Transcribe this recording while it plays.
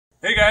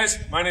Hey guys,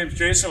 my name is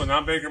Jason with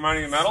Mount Baker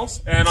Mining and Metals,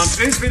 and on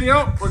today's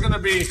video we're going to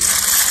be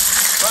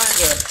trying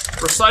to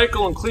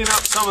recycle and clean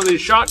up some of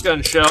these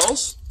shotgun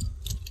shells.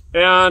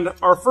 And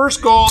our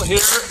first goal here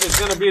is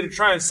going to be to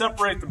try and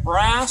separate the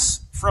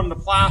brass from the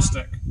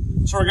plastic.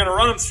 So we're going to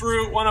run them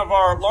through one of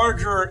our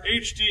larger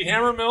HD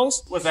hammer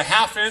mills with a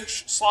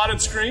 1/2-inch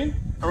slotted screen,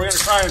 and we're going to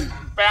try and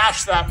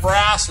bash that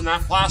brass and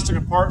that plastic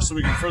apart so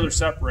we can further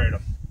separate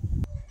them.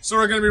 So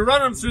we're going to be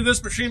running them through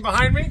this machine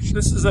behind me.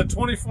 This is a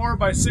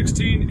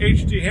 24x16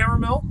 HD hammer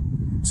mill.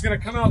 It's going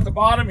to come out the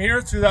bottom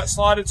here through that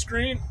slotted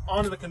screen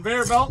onto the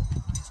conveyor belt.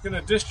 It's going to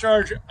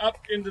discharge up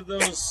into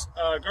those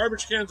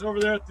garbage cans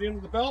over there at the end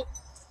of the belt,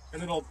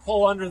 and it'll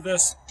pull under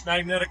this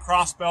magnetic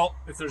cross belt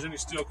if there's any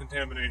steel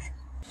contamination.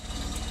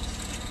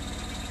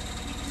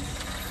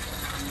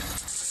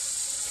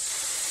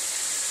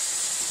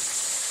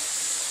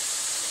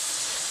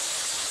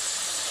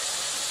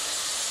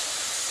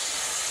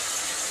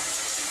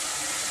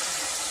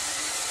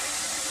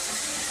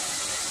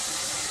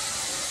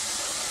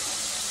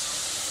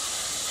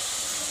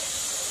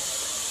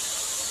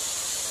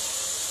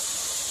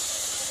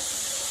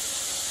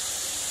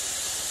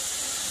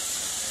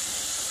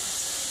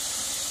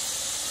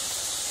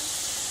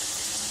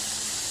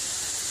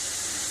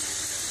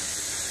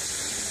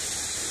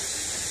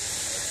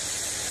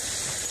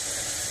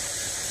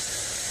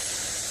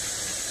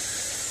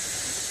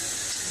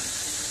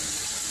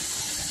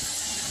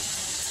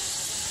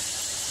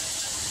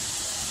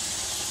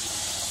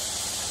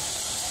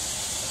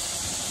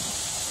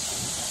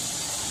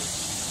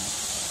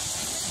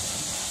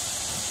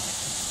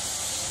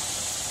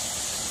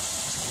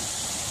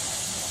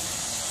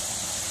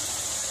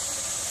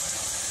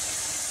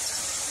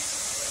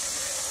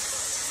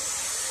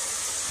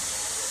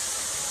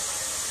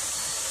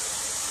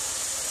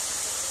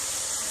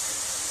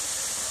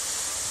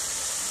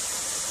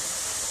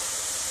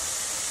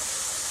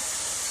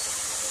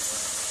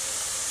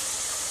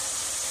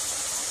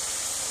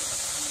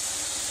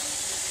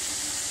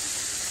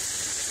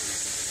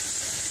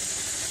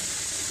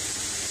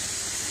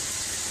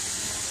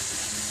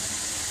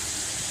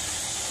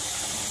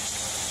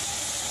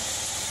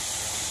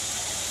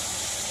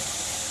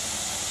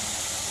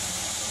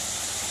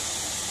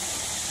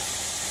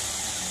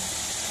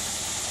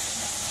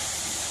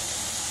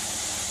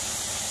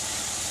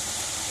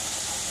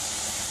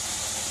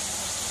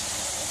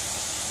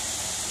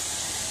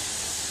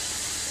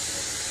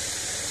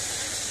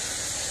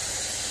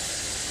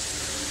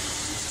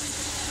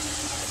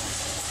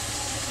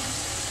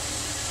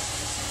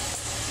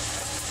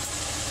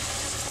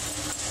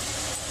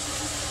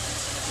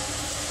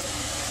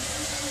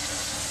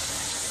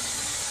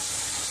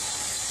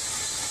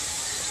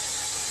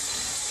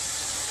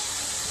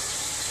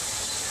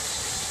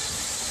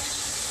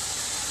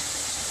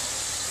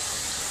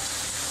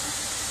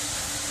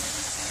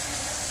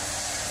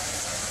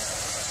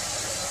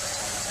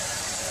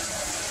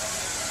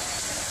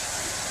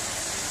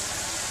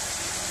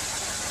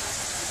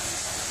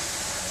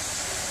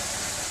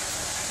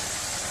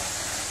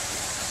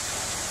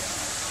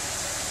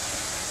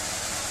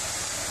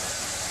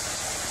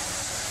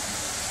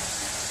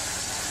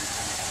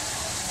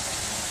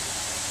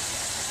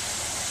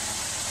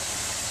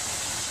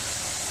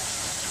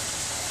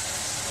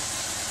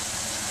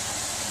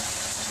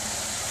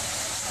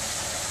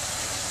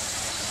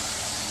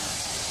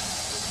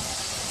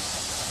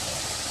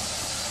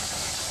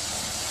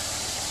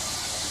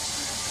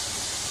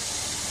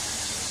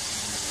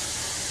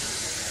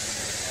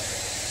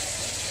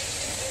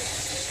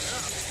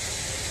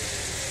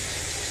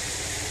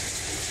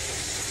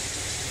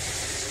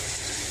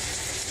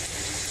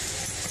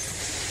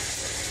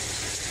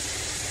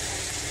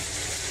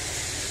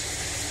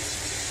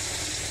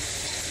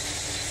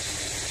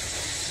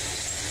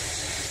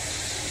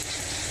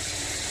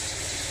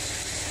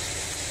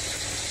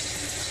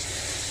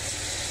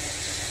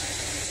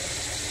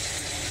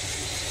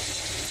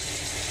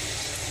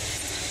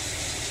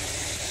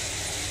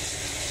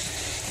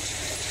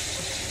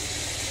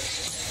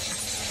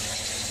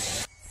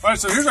 Alright,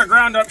 so here's our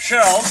ground up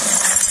shells,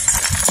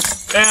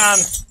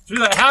 and through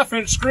that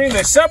 1/2-inch screen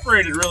they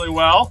separated really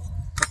well.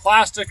 The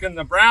plastic and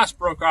the brass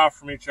broke off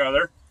from each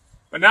other,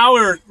 but now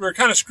we're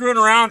kind of screwing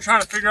around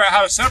trying to figure out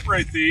how to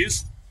separate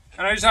these.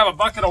 And I just have a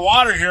bucket of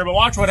water here, but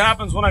watch what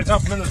happens when I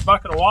dump them in this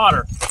bucket of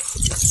water.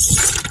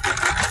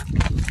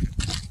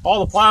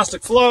 All the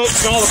plastic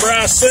floats and all the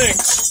brass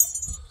sinks.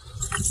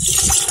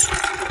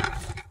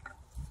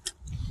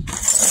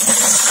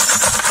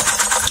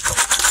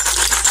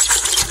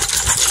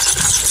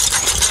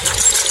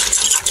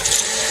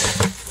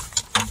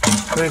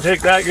 Then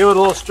take that, give it a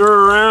little stir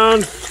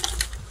around.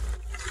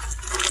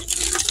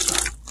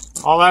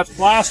 All that's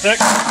plastic.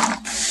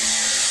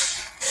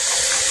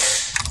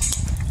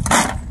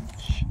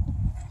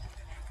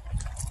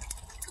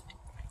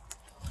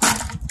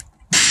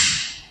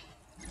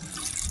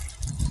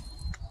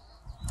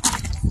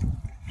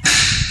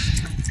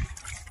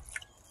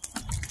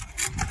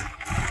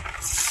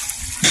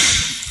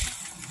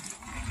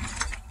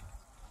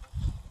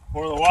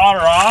 Pour the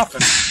water off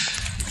and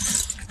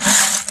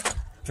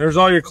there's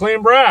all your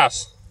clean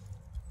brass.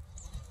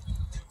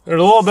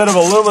 There's a little bit of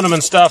aluminum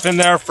and stuff in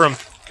there from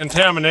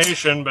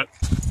contamination, but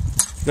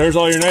there's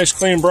all your nice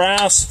clean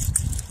brass.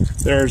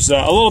 There's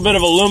a little bit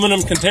of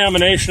aluminum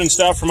contamination and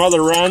stuff from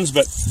other runs,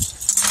 but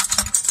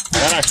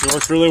that actually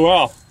worked really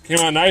well. Came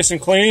out nice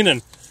and clean,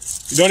 and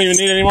you don't even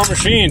need any more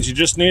machines. You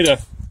just need a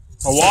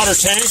water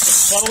tank, a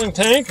settling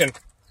tank, and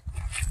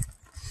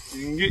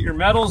you can get your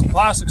metals and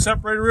plastic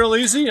separated real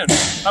easy and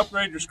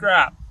upgrade your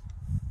scrap.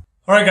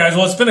 All right, guys,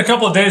 well, it's been a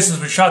couple of days since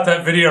we shot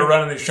that video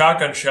running these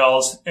shotgun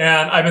shells,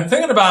 and I've been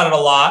thinking about it a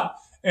lot,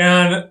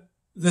 and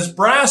this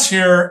brass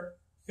here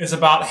is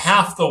about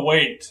half the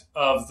weight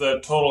of the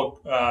total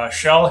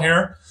shell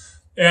here,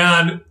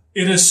 and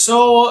it is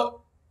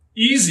so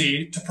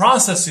easy to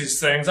process these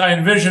things. I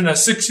envision a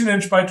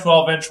 16-inch by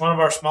 12-inch, one of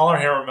our smaller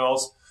hammer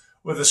mills,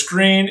 with a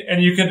screen,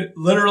 and you could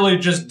literally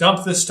just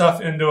dump this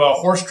stuff into a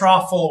horse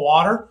trough full of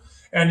water,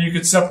 and you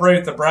could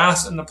separate the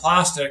brass and the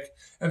plastic.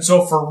 And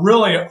so for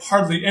really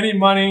hardly any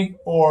money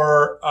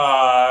or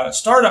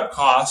startup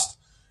cost,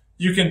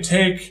 you can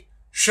take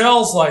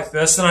shells like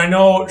this. And I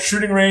know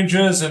shooting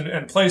ranges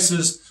and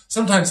places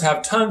sometimes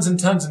have tons and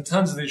tons and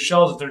tons of these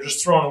shells that they're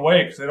just throwing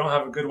away because they don't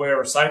have a good way of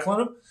recycling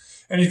them.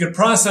 And you could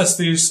process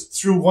these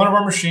through one of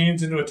our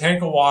machines into a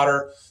tank of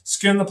water,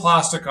 skin the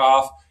plastic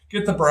off,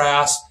 get the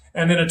brass,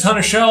 and in a ton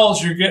of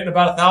shells, you're getting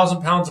about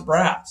 1,000 pounds of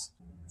brass.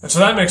 And so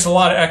that makes a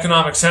lot of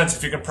economic sense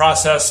if you can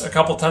process a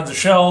couple tons of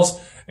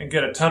shells and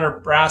get a ton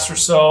of brass or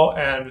so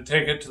and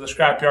take it to the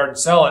scrapyard and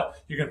sell it.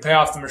 You can pay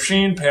off the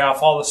machine, pay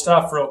off all the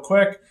stuff real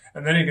quick,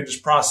 and then you can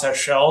just process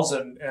shells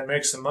and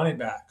make some money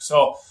back.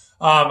 So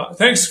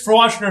thanks for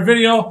watching our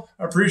video.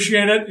 I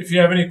appreciate it. If you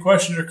have any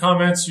questions or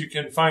comments, you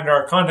can find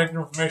our contact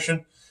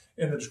information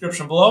in the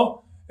description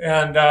below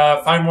and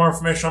find more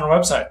information on our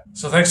website.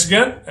 So thanks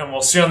again, and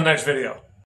we'll see you on the next video.